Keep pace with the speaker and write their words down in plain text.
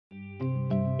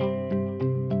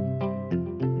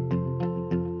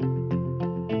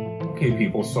Okay,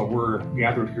 people, so we're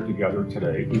gathered here together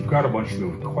today. We've got a bunch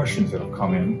of questions that have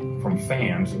come in from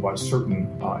fans about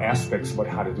certain aspects about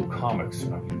how to do comics.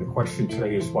 The question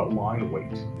today is about line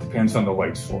weight. Depends on the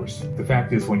light source. The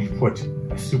fact is, when you put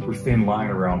a super thin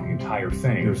line around the entire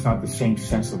thing, there's not the same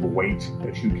sense of the weight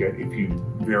that you get if you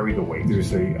vary the weight.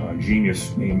 There's a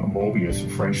genius named Mobius, a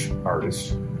French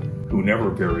artist, who never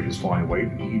varied his line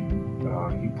weight. He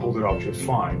pulled it off just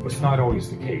fine, but it's not always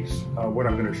the case. What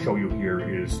I'm going to show you here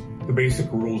is the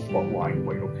basic rules about line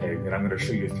weight, okay? And I'm going to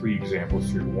show you 3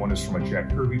 examples here. One is from a Jack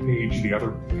Kirby page, the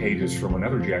other page is from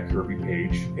another Jack Kirby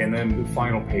page, and then the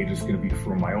final page is going to be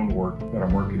from my own work that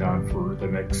I'm working on for the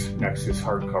next Nexus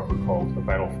hardcover called The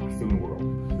Battle for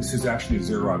Thune-World. This is actually a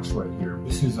Xerox right here.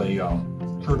 This is a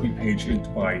Kirby page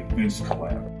inked by Vince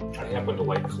Collab. I happen to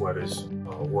like Coletta's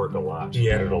work a lot. He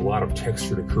added a lot of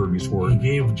texture to Kirby's work. He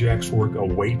gave Jack's work a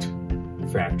weight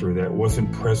factor that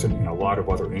wasn't present in a lot of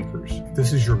other inkers.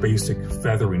 This is your basic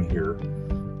feathering here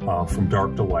from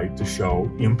dark to light to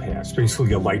show impasse.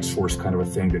 Basically a light source kind of a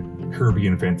thing that Kirby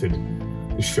invented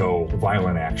to show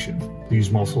violent action.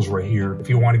 These muscles right here, if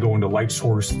you want to go into light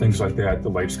source, things like that, the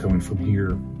light's coming from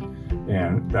here.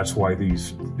 And that's why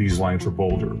these lines are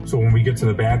bolder. So when we get to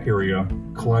the back area,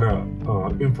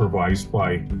 Coletta improvised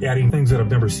by adding things that I've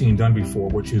never seen done before,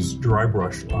 which is dry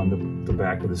brush on the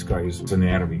back of this guy's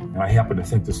anatomy. And I happen to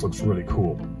think this looks really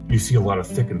cool. You see a lot of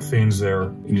thick and thins there,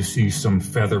 and you see some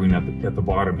feathering at the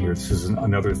bottom here. This is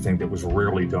another thing that was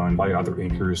rarely done by other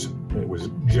inkers. It was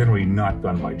generally not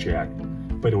done by Jack,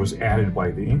 but it was added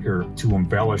by the inker to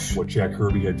embellish what Jack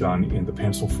Kirby had done in the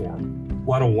pencil form. A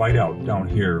lot of whiteout down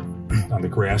here on the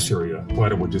grass area.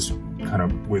 Coletta would just kind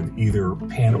of, with either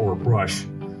pen or brush,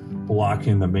 block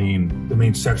in the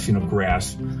main section of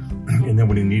grass, and then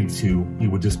when he needed to, he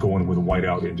would just go in with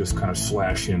whiteout and just kind of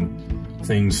slash in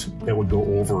things that would go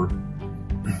over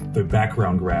the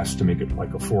background grass to make it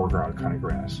like a foreground kind of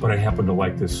grass. But I happen to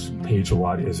like this page a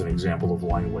lot as an example of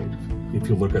line weight. If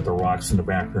you look at the rocks in the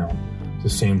background, the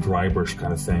same dry brush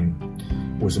kind of thing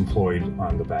was employed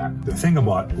on the back. The thing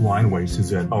about line weights is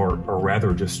that, or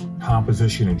rather just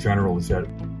composition in general, is that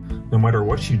no matter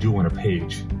what you do on a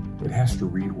page, it has to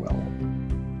read well.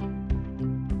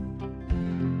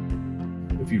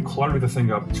 If you clutter the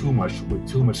thing up too much with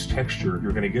too much texture,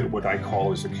 you're going to get what I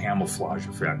call is a camouflage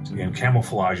effect. And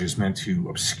camouflage is meant to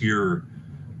obscure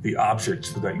the object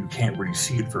so that you can't really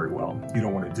see it very well. You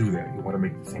don't want to do that. You want to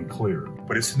make the thing clear.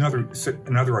 But it's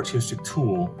another artistic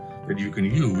tool that you can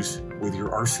use with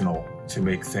your arsenal to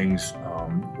make things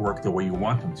work the way you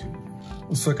want them to.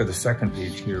 Let's look at the second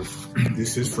page here.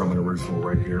 This is from an original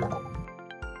right here.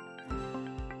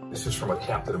 This is from a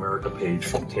Captain America page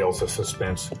from Tales of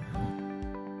Suspense.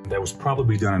 That was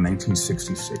probably done in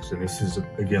 1966, and this is,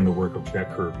 again, the work of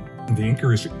Jack Kirby. The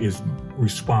inker is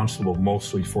responsible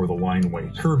mostly for the line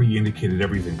weight. Kirby indicated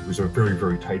everything. He was a very,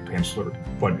 very tight penciler,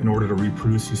 but in order to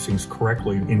reproduce these things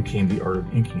correctly, in came the art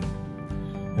of inking.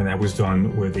 And that was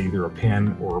done with either a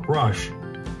pen or a brush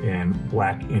and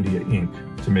black India ink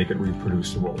to make it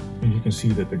reproducible. And you can see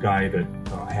that the guy that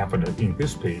happened to ink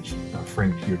this page,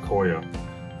 Frank Giacoia,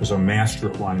 was a master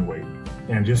at line weight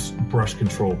and just brush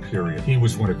control, period. He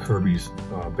was one of Kirby's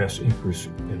best inkers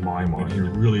in my mind. He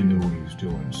really knew what he was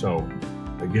doing. So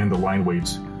again, the line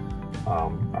weights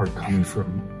are coming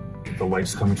from, the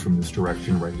light's coming from this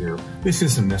direction right here. This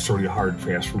isn't necessarily a hard,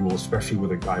 fast rule, especially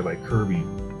with a guy like Kirby,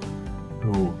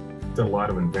 who did a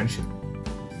lot of invention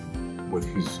with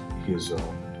his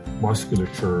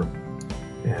musculature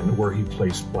and where he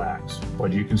placed blacks.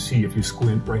 But you can see if you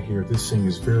squint right here, this thing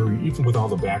is very, even with all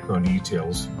the background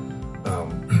details,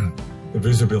 the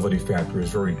visibility factor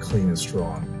is very clean and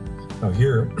strong. Now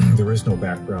here, there is no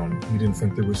background. We didn't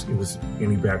think there was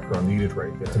any background needed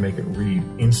right there to make it read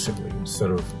instantly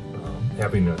instead of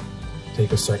having to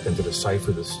take a second to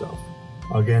decipher this stuff.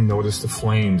 Again, notice the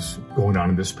flames going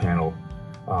on in this panel.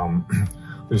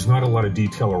 There's not a lot of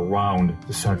detail around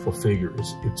the central figure.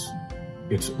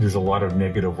 There's a lot of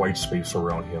negative white space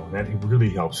around him, and that really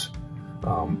helps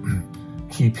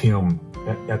keep him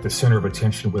at the center of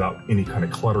attention without any kind of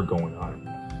clutter going on.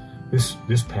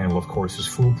 This panel, of course, is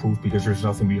foolproof because there's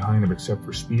nothing behind him except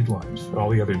for speed lines. All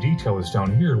the other detail is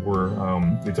down here where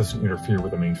it doesn't interfere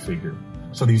with the main figure.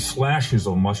 So these slashes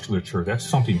of musculature, that's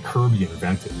something Kirby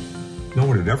invented. No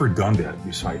one had ever done that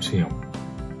besides him.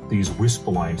 These wisp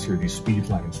lines here, these speed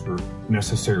lines, are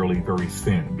necessarily very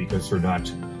thin because they're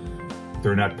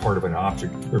not part of an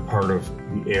object. They're part of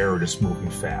the air that's moving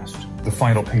fast. The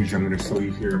final page I'm going to show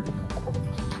you here,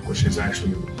 which is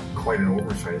actually quite an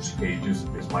oversized page, is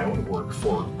my own work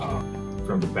for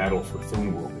program, The Battle for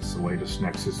Thin World. It's the latest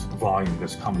Nexus volume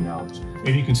that's coming out.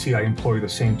 And you can see I employ the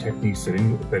same techniques that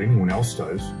anyone else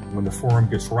does. When the forearm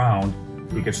gets round,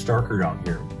 it gets darker down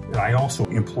here. And I also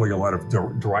employ a lot of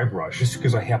dry brush just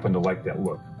because I happen to like that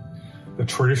look. The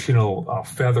traditional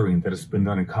feathering that has been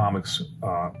done in comics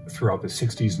throughout the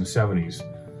 60s and 70s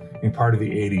and part of the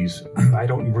 80s, I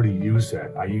don't really use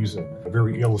that. I use a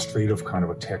very illustrative kind of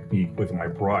a technique with my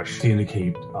brush to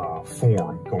indicate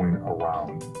form going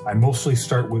around. I mostly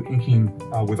start with inking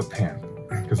with a pen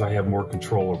because I have more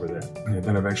control over that. And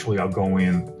then eventually I'll go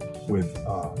in with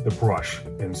the brush.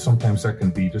 And sometimes that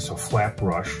can be just a flat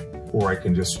brush, or I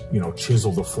can just,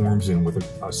 chisel the forms in with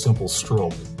a simple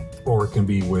stroke. Or it can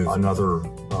be with another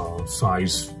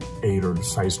size 8 or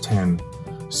size 10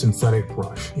 synthetic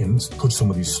brush and put some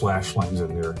of these slash lines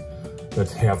in there that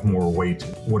have more weight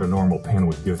what a normal pen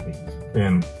would give me.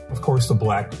 And of course the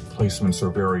black placements are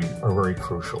very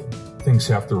crucial. Things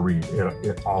have to read,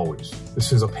 it always.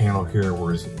 This is a panel here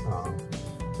where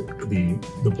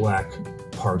the black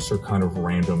parts are kind of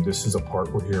random. This is a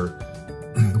part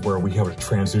where we have a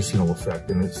transitional effect,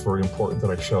 and it's very important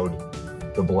that I showed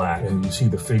the black. And you see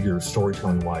the figure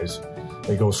storytelling wise,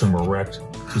 it goes from erect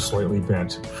to slightly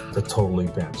bent to totally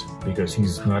bent because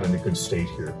he's not in a good state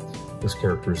here. This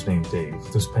character is named Dave.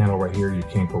 This panel right here, you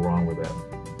can't go wrong with that.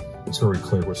 It's very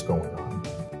clear what's going on.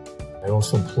 I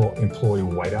also employ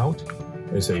whiteout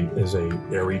as a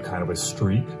airy kind of a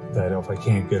streak that if I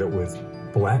can't get it with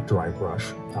black dry brush,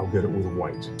 I'll get it with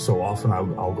white. So often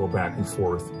I'll go back and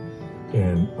forth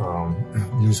and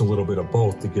use a little bit of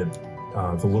both to get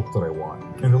the look that I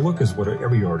want. And the look is what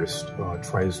every artist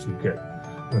tries to get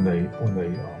when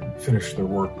they finish their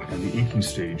work in the inking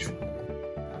stage.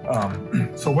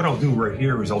 So what I'll do right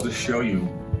here is I'll just show you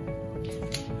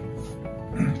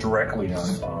directly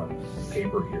on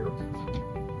paper here.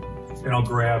 And I'll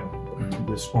grab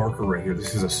this marker right here.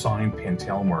 This is a signed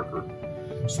Pentel marker.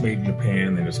 It's made in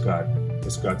Japan, and it's got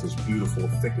this beautiful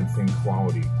thick and thin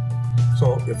quality.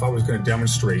 So if I was going to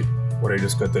demonstrate what I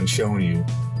just got done showing you,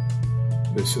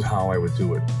 this is how I would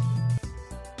do it.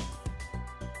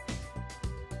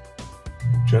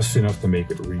 Just enough to make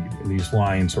it read. And these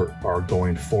lines are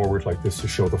going forward like this to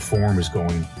show the form is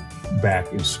going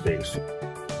back in space.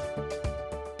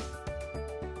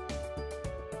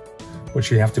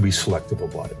 But you have to be selective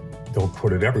about it. Don't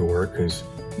put it everywhere because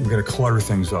you're going to clutter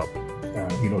things up.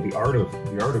 The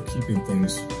art of keeping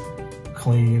things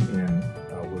clean and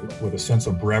with a sense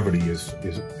of brevity is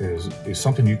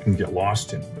something you can get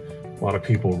lost in. A lot of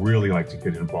people really like to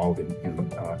get involved in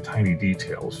tiny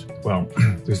details. Well,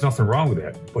 there's nothing wrong with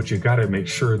that, but you got to make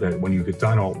sure that when you get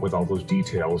done with all those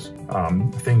details,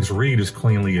 things read as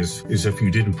cleanly as if you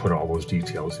didn't put all those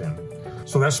details in.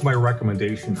 So that's my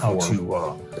recommendation how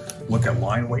to look at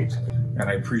line weight. And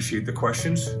I appreciate the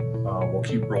questions. We'll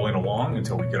keep rolling along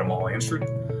until we get them all answered.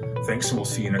 Thanks, and we'll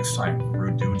see you next time.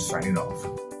 Rude Dude signing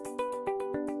off.